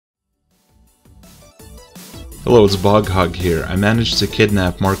Hello, it's Boghog here. I managed to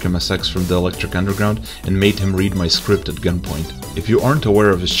kidnap Markham SX from the Electric Underground and made him read my script at gunpoint. If you aren't aware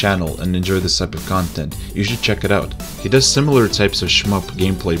of his channel and enjoy this type of content, you should check it out. He does similar types of SHMUP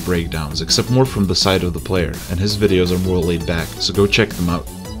gameplay breakdowns, except more from the side of the player, and his videos are more laid back, so go check them out.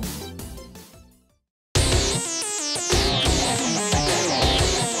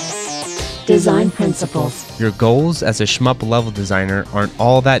 Design principles. Your goals as a SHMUP level designer aren't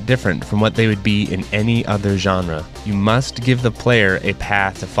all that different from what they would be in any other genre. You must give the player a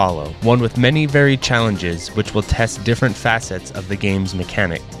path to follow, one with many varied challenges which will test different facets of the game's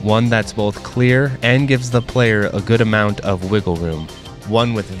mechanic, one that's both clear and gives the player a good amount of wiggle room,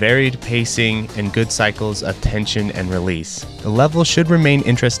 one with varied pacing and good cycles of tension and release. The level should remain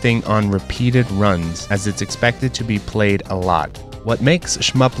interesting on repeated runs, as it's expected to be played a lot. What makes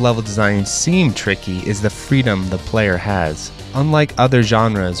SHMUP level design seem tricky is the freedom the player has. Unlike other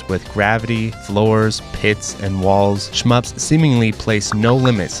genres with gravity, floors, pits, and walls, SHMUPs seemingly place no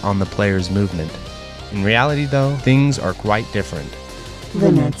limits on the player's movement. In reality though, things are quite different.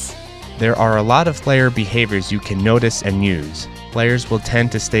 Limits. There are a lot of player behaviors you can notice and use. Players will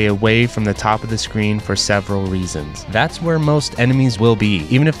tend to stay away from the top of the screen for several reasons. That's where most enemies will be.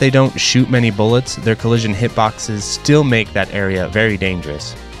 Even if they don't shoot many bullets, their collision hitboxes still make that area very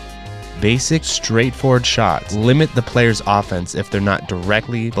dangerous. Basic, straightforward shots limit the player's offense if they're not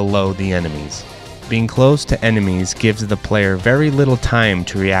directly below the enemies. Being close to enemies gives the player very little time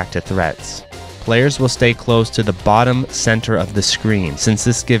to react to threats. Players will stay close to the bottom center of the screen, since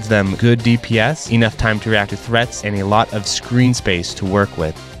this gives them good DPS, enough time to react to threats, and a lot of screen space to work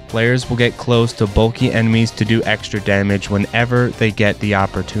with. Players will get close to bulky enemies to do extra damage whenever they get the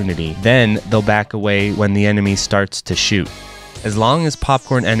opportunity. Then they'll back away when the enemy starts to shoot. As long as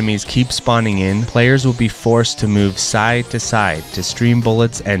popcorn enemies keep spawning in, players will be forced to move side to side to stream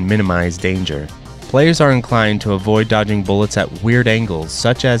bullets and minimize danger. Players are inclined to avoid dodging bullets at weird angles,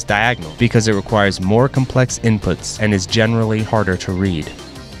 such as diagonal, because it requires more complex inputs and is generally harder to read.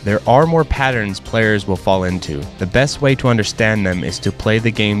 There are more patterns players will fall into. The best way to understand them is to play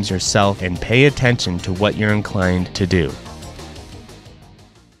the games yourself and pay attention to what you're inclined to do.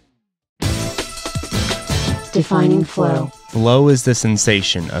 Defining flow. Flow is the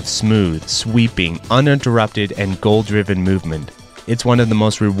sensation of smooth, sweeping, uninterrupted, and goal-driven movement. It's one of the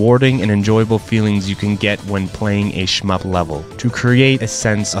most rewarding and enjoyable feelings you can get when playing a SHMUP level. To create a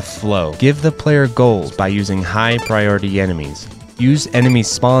sense of flow, give the player goals by using high priority enemies. Use enemy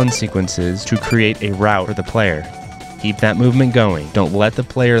spawn sequences to create a route for the player. Keep that movement going. Don't let the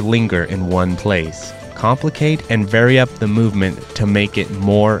player linger in one place. Complicate and vary up the movement to make it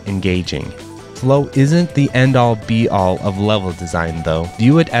more engaging. Flow isn't the end-all be-all of level design though.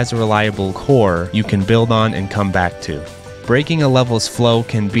 View it as a reliable core you can build on and come back to. Breaking a level's flow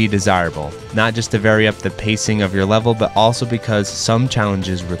can be desirable, not just to vary up the pacing of your level, but also because some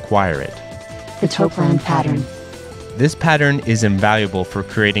challenges require it. The Toplan pattern. This pattern is invaluable for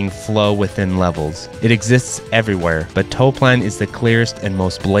creating flow within levels. It exists everywhere, but Toplan is the clearest and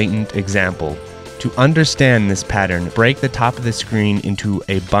most blatant example. To understand this pattern, break the top of the screen into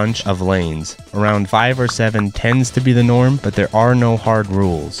a bunch of lanes. Around 5 or 7 tends to be the norm, but there are no hard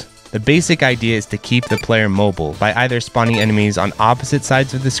rules. The basic idea is to keep the player mobile by either spawning enemies on opposite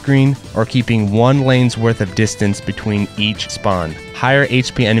sides of the screen or keeping one lane's worth of distance between each spawn. Higher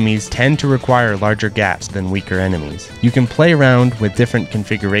HP enemies tend to require larger gaps than weaker enemies. You can play around with different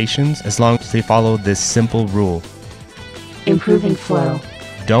configurations as long as they follow this simple rule. Improving flow.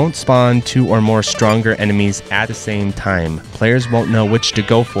 Don't spawn 2 or more stronger enemies at the same time. Players won't know which to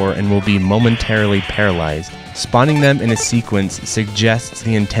go for and will be momentarily paralyzed. Spawning them in a sequence suggests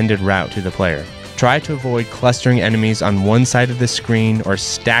the intended route to the player. Try to avoid clustering enemies on one side of the screen or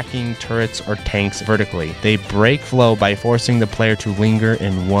stacking turrets or tanks vertically. They break flow by forcing the player to linger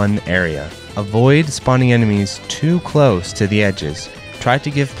in one area. Avoid spawning enemies too close to the edges. Try to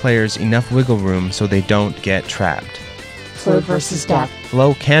give players enough wiggle room so they don't get trapped. Flow versus depth.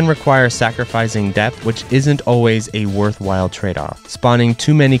 Flow can require sacrificing depth, which isn't always a worthwhile trade-off. Spawning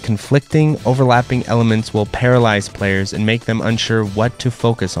too many conflicting, overlapping elements will paralyze players and make them unsure what to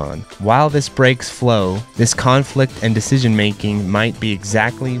focus on. While this breaks flow, this conflict and decision-making might be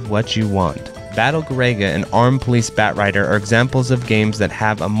exactly what you want. Battle Kokuga and Armed Police Batrider are examples of games that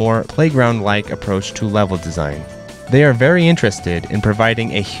have a more playground-like approach to level design. They are very interested in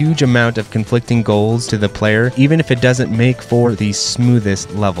providing a huge amount of conflicting goals to the player, even if it doesn't make for the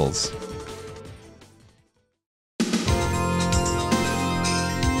smoothest levels.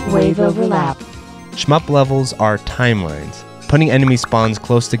 Wave overlap. SHMUP levels are timelines. Putting enemy spawns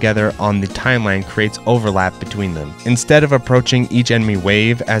close together on the timeline creates overlap between them. Instead of approaching each enemy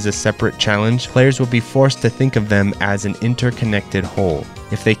wave as a separate challenge, players will be forced to think of them as an interconnected whole.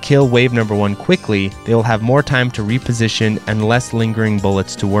 If they kill wave number 1 quickly, they will have more time to reposition and less lingering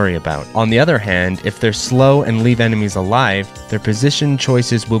bullets to worry about. On the other hand, if they're slow and leave enemies alive, their position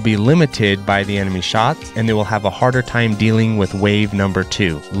choices will be limited by the enemy shots, and they will have a harder time dealing with wave number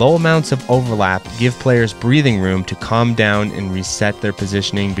 2. Low amounts of overlap give players breathing room to calm down and reset their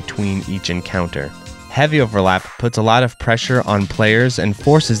positioning between each encounter. Heavy overlap puts a lot of pressure on players and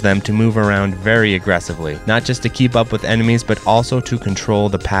forces them to move around very aggressively, not just to keep up with enemies but also to control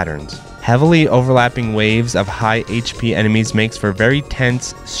the patterns. Heavily overlapping waves of high HP enemies makes for very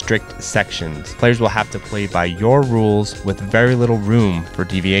tense, strict sections. Players will have to play by your rules with very little room for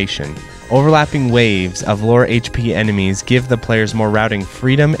deviation. Overlapping waves of lower HP enemies give the players more routing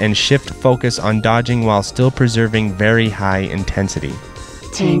freedom and shift focus on dodging while still preserving very high intensity.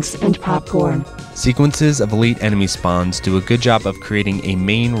 Tanks and popcorn. Sequences of elite enemy spawns do a good job of creating a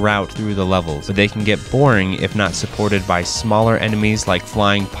main route through the levels, but they can get boring if not supported by smaller enemies like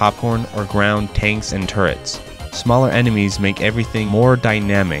flying popcorn or ground tanks and turrets. Smaller enemies make everything more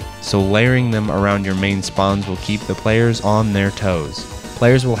dynamic, so layering them around your main spawns will keep the players on their toes.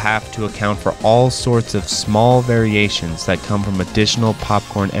 Players will have to account for all sorts of small variations that come from additional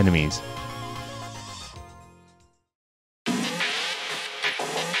popcorn enemies.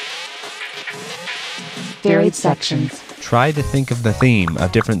 Varied sections. Try to think of the theme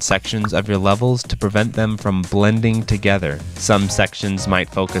of different sections of your levels to prevent them from blending together. Some sections might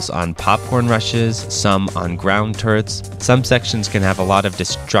focus on popcorn rushes, some on ground turrets. Some sections can have a lot of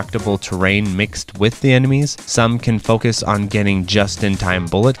destructible terrain mixed with the enemies. Some can focus on getting just-in-time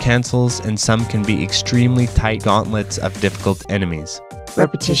bullet cancels, and some can be extremely tight gauntlets of difficult enemies.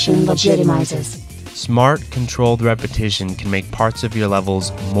 Repetition legitimizes. Smart, controlled repetition can make parts of your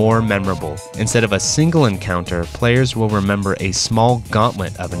levels more memorable. Instead of a single encounter, players will remember a small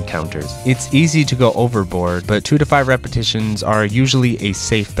gauntlet of encounters. It's easy to go overboard, but 2 to 5 repetitions are usually a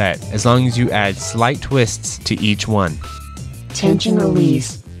safe bet, as long as you add slight twists to each one. Tension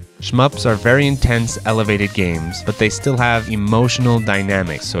release. SHMUPs are very intense, elevated games, but they still have emotional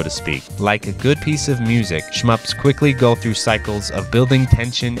dynamics, so to speak. Like a good piece of music, SHMUPs quickly go through cycles of building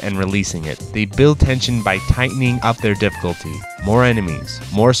tension and releasing it. They build tension by tightening up their difficulty. More enemies,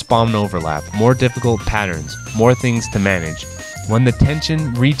 more spawn overlap, more difficult patterns, more things to manage. When the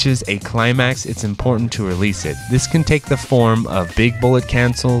tension reaches a climax, it's important to release it. This can take the form of big bullet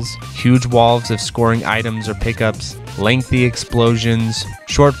cancels, huge walls of scoring items or pickups, lengthy explosions,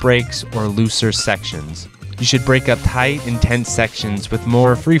 short breaks, or looser sections. You should break up tight, intense sections with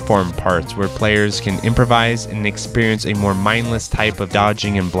more freeform parts where players can improvise and experience a more mindless type of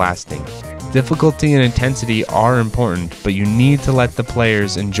dodging and blasting. Difficulty and intensity are important, but you need to let the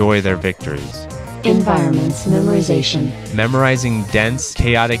players enjoy their victories. Environments memorization. Memorizing dense,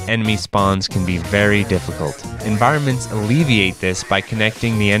 chaotic enemy spawns can be very difficult. Environments alleviate this by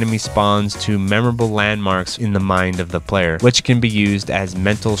connecting the enemy spawns to memorable landmarks in the mind of the player, which can be used as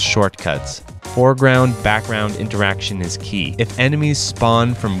mental shortcuts. Foreground-background interaction is key. If enemies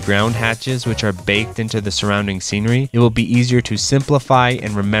spawn from ground hatches which are baked into the surrounding scenery, it will be easier to simplify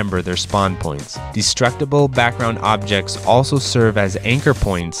and remember their spawn points. Destructible background objects also serve as anchor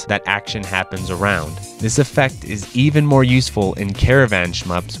points that action happens around. This effect is even more useful in caravan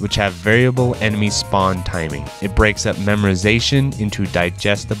shmups which have variable enemy spawn timing. It breaks up memorization into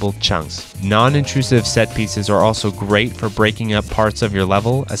digestible chunks. Non-intrusive set pieces are also great for breaking up parts of your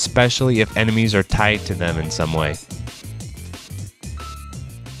level, especially if enemies are tied to them in some way.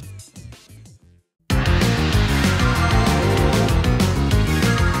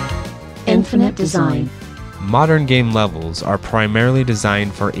 Infinite design. Modern game levels are primarily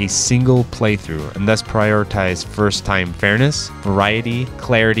designed for a single playthrough and thus prioritize first-time fairness, variety,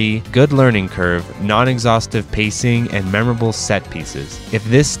 clarity, good learning curve, non-exhaustive pacing, and memorable set pieces. If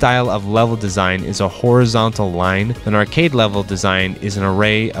this style of level design is a horizontal line, then arcade level design is an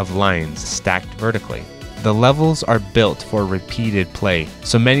array of lines stacked vertically. The levels are built for repeated play,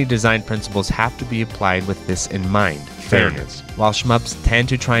 so many design principles have to be applied with this in mind. Fairness. While shmups tend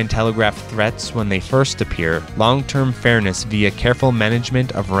to try and telegraph threats when they first appear, long-term fairness via careful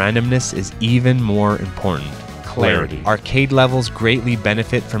management of randomness is even more important. Clarity. Arcade levels greatly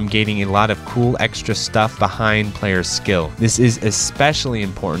benefit from getting a lot of cool extra stuff behind players' skill. This is especially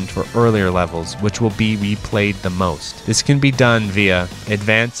important for earlier levels, which will be replayed the most. This can be done via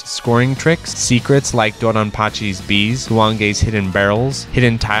advanced scoring tricks, secrets like Doronpachi's bees, Huange's hidden barrels,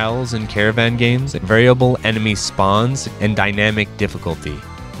 hidden tiles in caravan games, variable enemy spawns, and dynamic difficulty.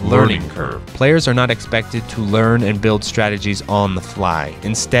 Learning curve. Players are not expected to learn and build strategies on the fly.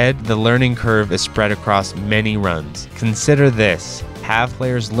 Instead, the learning curve is spread across many runs. Consider this. Have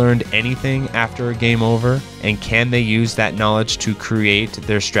players learned anything after a game over? And can they use that knowledge to create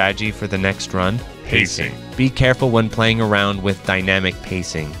their strategy for the next run? Pacing. Be careful when playing around with dynamic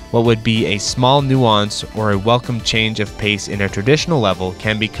pacing. What would be a small nuance or a welcome change of pace in a traditional level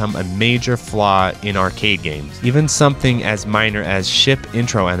can become a major flaw in arcade games. Even something as minor as ship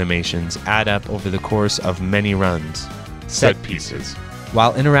intro animations add up over the course of many runs. Set pieces.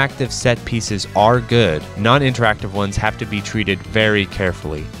 While interactive set pieces are good, non-interactive ones have to be treated very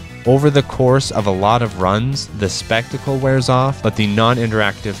carefully. Over the course of a lot of runs, the spectacle wears off, but the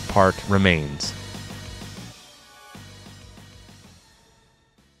non-interactive part remains.